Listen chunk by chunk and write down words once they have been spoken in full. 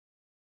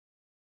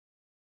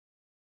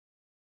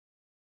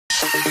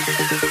Hello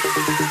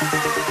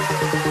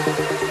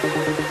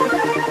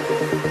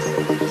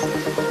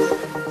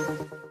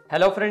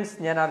friends,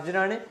 I am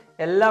Arjun.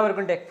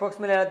 എല്ലാവർക്കും ടെക്ഫോക്സ്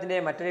മലയാളത്തിന്റെ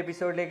മറ്റൊരു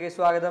എപ്പിസോഡിലേക്ക്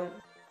സ്വാഗതം.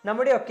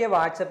 നമ്മുടെയൊക്കെ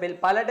വാട്സാപ്പിൽ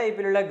പല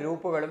ടൈപ്പിലുള്ള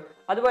ഗ്രൂപ്പുകളും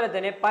അതുപോലെ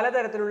തന്നെ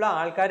പലതരത്തിലുള്ള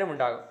ആൾക്കാരും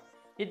ഉണ്ടാകും.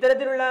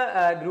 ഇത്തരത്തിലുള്ള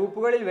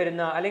ഗ്രൂപ്പുകളിൽ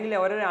വരുന്ന അല്ലെങ്കിൽ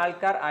ഓരോ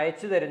ആൾക്കാർ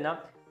അയച്ചു തരുന്ന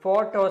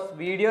ഫോട്ടോസ്,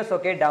 വീഡിയോസ്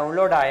ഒക്കെ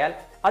ഡൗൺലോഡ് ആയാൽ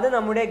അത്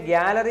നമ്മുടെ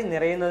ഗാലറി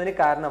നിറയുന്നതിന്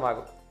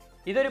കാരണമാകും.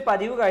 ഇതൊരു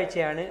പതിവ്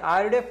കാഴ്ചയാണ്.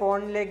 ആരുടെ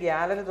ഫോണിലെ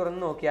ഗാലറി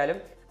തുറന്നു നോക്കിയാലും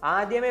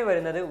ആദ്യമേ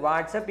വരുന്നത്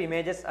വാട്സാപ്പ്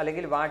ഇമേജസ്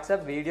അല്ലെങ്കിൽ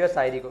വാട്സാപ്പ് വീഡിയോസ്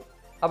ആയിരിക്കും.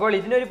 അപ്പോൾ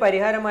ഇതിനൊരു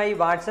പരിഹാരമായി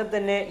വാട്സാപ്പ്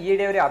തന്നെ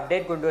ഈയിടെ ഒരു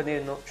update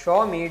കൊണ്ടുവന്നിരുന്നു, show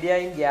media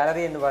in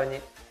gallery എന്ന് പറഞ്ഞ്.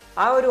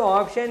 ആ ഒരു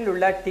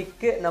ഓപ്ഷനിലുള്ള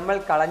ടിക്ക് നമ്മൾ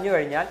കളഞ്ഞു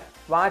കഴിഞ്ഞാൽ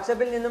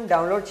വാട്സാപ്പിൽ നിന്നും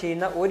ഡൗൺലോഡ്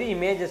ചെയ്യുന്ന ഒരു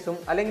ഇമേജസും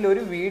അല്ലെങ്കിൽ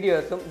ഒരു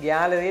വീഡിയോസും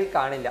ഗാലറിയിൽ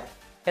കാണില്ല.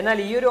 എന്നാൽ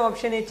ഈ ഒരു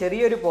ഓപ്ഷന്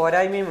ചെറിയൊരു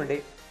പോരായ്മയുമുണ്ട്.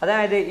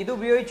 അതായത് ഇത്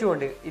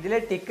ഉപയോഗിച്ചുകൊണ്ട്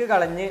ഇതിലെ ടിക്ക്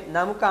കളഞ്ഞ്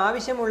നമുക്ക്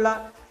ആവശ്യമുള്ള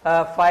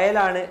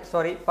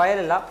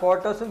ഫയലല്ല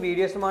ഫോട്ടോസും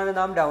വീഡിയോസുമാണ്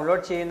നാം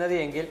ഡൗൺലോഡ് ചെയ്യുന്നത്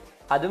എങ്കിൽ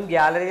അതും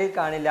ഗാലറിയിൽ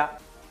കാണില്ല.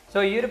 സോ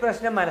ഈ ഒരു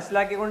പ്രശ്നം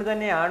മനസ്സിലാക്കിക്കൊണ്ട്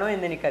തന്നെയാണോ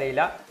എന്ന്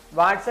എനിക്കറിയില്ല,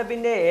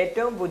 വാട്സപ്പിൻ്റെ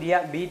ഏറ്റവും പുതിയ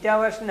ബീറ്റ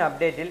വേർഷൻ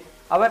അപ്ഡേറ്റിൽ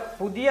അവർ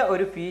പുതിയ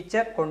ഒരു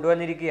ഫീച്ചർ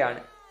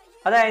കൊണ്ടുവന്നിരിക്കുകയാണ്.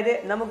 അതായത്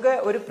നമുക്ക്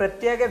ഒരു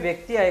പ്രത്യേക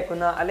വ്യക്തി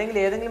അയക്കുന്ന അല്ലെങ്കിൽ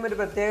ഏതെങ്കിലും ഒരു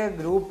പ്രത്യേക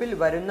ഗ്രൂപ്പിൽ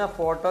വരുന്ന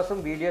ഫോട്ടോസും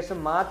വീഡിയോസും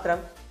മാത്രം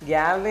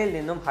ഗാലറിയിൽ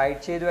നിന്നും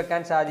ഹൈഡ് ചെയ്തു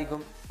വെക്കാൻ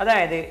സാധിക്കും.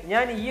 അതായത്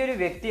ഞാൻ ഈ ഒരു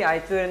വ്യക്തി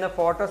അയച്ചു തരുന്ന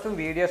ഫോട്ടോസും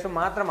വീഡിയോസും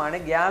മാത്രമാണ്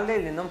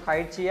ഗാലറിയിൽ നിന്നും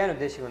ഹൈഡ് ചെയ്യാൻ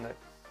ഉദ്ദേശിക്കുന്നത്.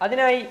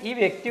 അതിനായി ഈ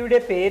വ്യക്തിയുടെ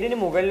പേരിന്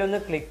മുകളിലൊന്ന്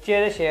ക്ലിക്ക്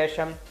ചെയ്ത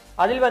ശേഷം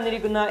അതിൽ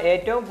വന്നിരിക്കുന്ന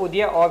ഏറ്റവും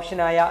പുതിയ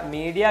ഓപ്ഷനായ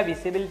മീഡിയ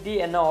വിസിബിലിറ്റി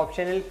എന്ന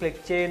ഓപ്ഷനിൽ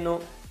ക്ലിക്ക് ചെയ്യുന്നു.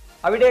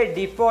 അവിടെ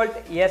ഡിഫോൾട്ട്,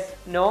 യെസ്,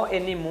 നോ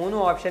എന്നീ 3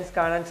 ഓപ്ഷൻസ്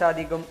കാണാൻ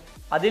സാധിക്കും.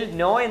 അതിൽ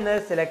നോ എന്നത്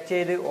സെലക്ട്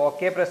ചെയ്ത്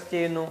ഓക്കെ പ്രസ്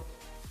ചെയ്യുന്നു.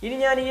 ഇനി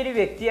ഞാൻ ഈ ഒരു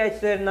വ്യക്തി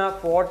അയച്ചു തരുന്ന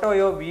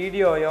ഫോട്ടോയോ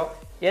വീഡിയോയോ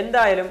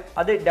എന്തായാലും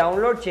അത്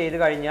ഡൗൺലോഡ് ചെയ്ത്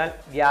കഴിഞ്ഞാൽ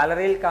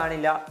ഗാലറിയിൽ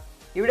കാണില്ല.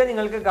 ഇവിടെ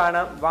നിങ്ങൾക്ക്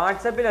കാണാം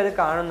വാട്സപ്പിൽ അത്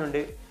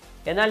കാണുന്നുണ്ട്.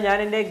 എന്നാൽ ഞാൻ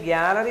എൻ്റെ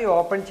ഗാലറി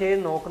ഓപ്പൺ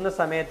ചെയ്ത് നോക്കുന്ന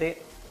സമയത്ത്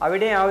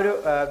അവിടെ ആ ഒരു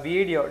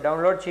വീഡിയോ,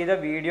 ഡൗൺലോഡ് ചെയ്ത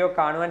വീഡിയോ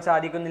കാണുവാൻ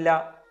സാധിക്കുന്നില്ല.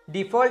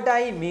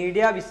 ഡിഫോൾട്ടായി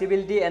മീഡിയ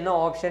വിസിബിലിറ്റി എന്ന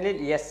ഓപ്ഷനിൽ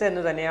യെസ്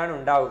എന്ന് തന്നെയാണ്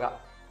ഉണ്ടാവുക.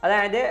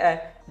 അതായത്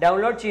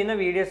ഡൗൺലോഡ് ചെയ്യുന്ന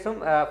വീഡിയോസും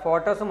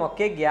ഫോട്ടോസും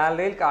ഒക്കെ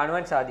ഗാലറിയിൽ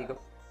കാണുവാൻ സാധിക്കും.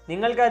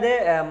 നിങ്ങൾക്കത്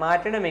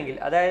മാറ്റണമെങ്കിൽ,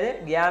 അതായത്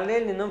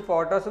ഗാലറിയിൽ നിന്നും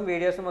ഫോട്ടോസും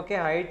വീഡിയോസും ഒക്കെ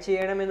ഹൈഡ്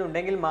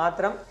ചെയ്യണമെന്നുണ്ടെങ്കിൽ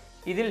മാത്രം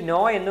ഇതിൽ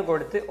നോ എന്ന്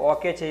കൊടുത്ത്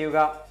ഓക്കെ ചെയ്യുക.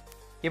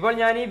 ഇപ്പോൾ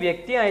ഞാൻ ഈ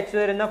വ്യക്തി അയച്ചു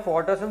തരുന്ന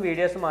ഫോട്ടോസും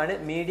വീഡിയോസുമാണ്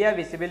മീഡിയ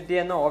വിസിബിലിറ്റി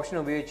എന്ന ഓപ്ഷൻ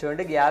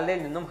ഉപയോഗിച്ചുകൊണ്ട്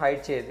ഗാലറിയിൽ നിന്നും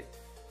ഹൈഡ് ചെയ്ത്.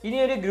 ഇനി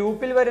ഒരു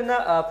ഗ്രൂപ്പിൽ വരുന്ന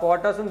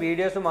ഫോട്ടോസും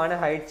വീഡിയോസുമാണ്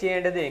ഹൈഡ്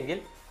ചെയ്യേണ്ടത് എങ്കിൽ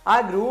ആ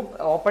ഗ്രൂപ്പ്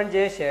ഓപ്പൺ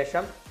ചെയ്ത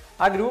ശേഷം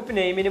ആ ഗ്രൂപ്പ്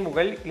നെയിമിന്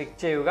മുകളിൽ ക്ലിക്ക്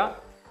ചെയ്യുക.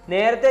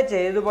 നേരത്തെ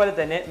ചെയ്തതുപോലെ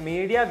തന്നെ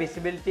മീഡിയ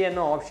വിസിബിലിറ്റി എന്ന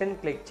ഓപ്ഷൻ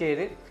ക്ലിക്ക്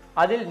ചെയ്ത്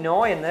അതിൽ നോ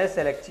എന്നത്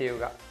സെലക്ട്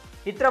ചെയ്യുക.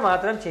 ഇത്ര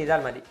മാത്രം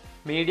ചെയ്താൽ മതി.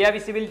 മീഡിയ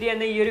വിസിബിലിറ്റി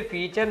എന്ന ഈ ഒരു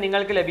ഫീച്ചർ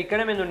നിങ്ങൾക്ക്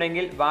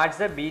ലഭിക്കണമെന്നുണ്ടെങ്കിൽ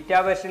വാട്സപ്പ് ബീറ്റ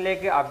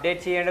വെർഷനിലേക്ക്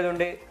അപ്ഡേറ്റ്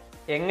ചെയ്യേണ്ടതുണ്ട്.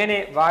 എങ്ങനെ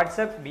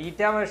വാട്സപ്പ്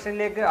ബീറ്റ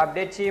വെർഷനിലേക്ക്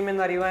അപ്ഡേറ്റ്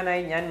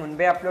ചെയ്യുമെന്നറിയുവാനായി ഞാൻ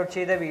മുൻപേ അപ്ലോഡ്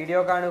ചെയ്ത വീഡിയോ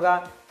കാണുക.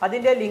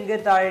 അതിൻ്റെ ലിങ്ക്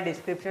താഴെ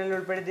ഡിസ്ക്രിപ്ഷനിൽ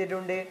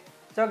ഉൾപ്പെടുത്തിയിട്ടുണ്ട്.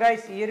 സോ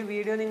ഗൈസ്, ഈ ഒരു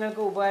വീഡിയോ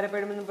നിങ്ങൾക്ക്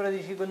ഉപകാരപ്പെടുമെന്ന്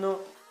പ്രതീക്ഷിക്കുന്നു.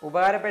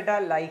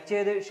 ഉപകാരപ്പെട്ടാൽ ലൈക്ക്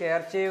ചെയ്ത്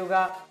ഷെയർ ചെയ്യുക.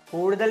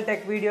 കൂടുതൽ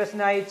ടെക്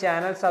വീഡിയോസിനായി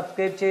ചാനൽ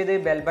സബ്സ്ക്രൈബ് ചെയ്ത്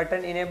ബെൽ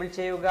ബട്ടൺ ഇനേബിൾ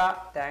ചെയ്യുക.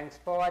 Thanks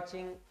for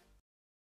watching.